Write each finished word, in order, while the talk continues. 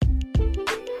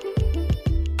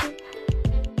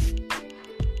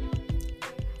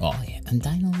And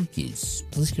finally, please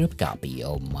grab a copy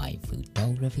of my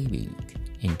photography book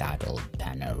entitled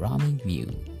Panoramic View,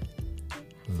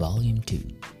 Volume 2,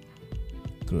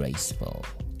 Graceful,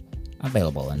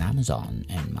 available on Amazon,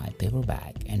 and my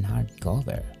paperback and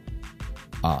hardcover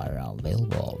are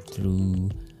available through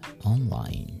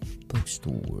online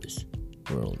bookstores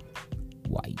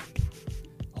worldwide.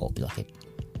 Hope you like it.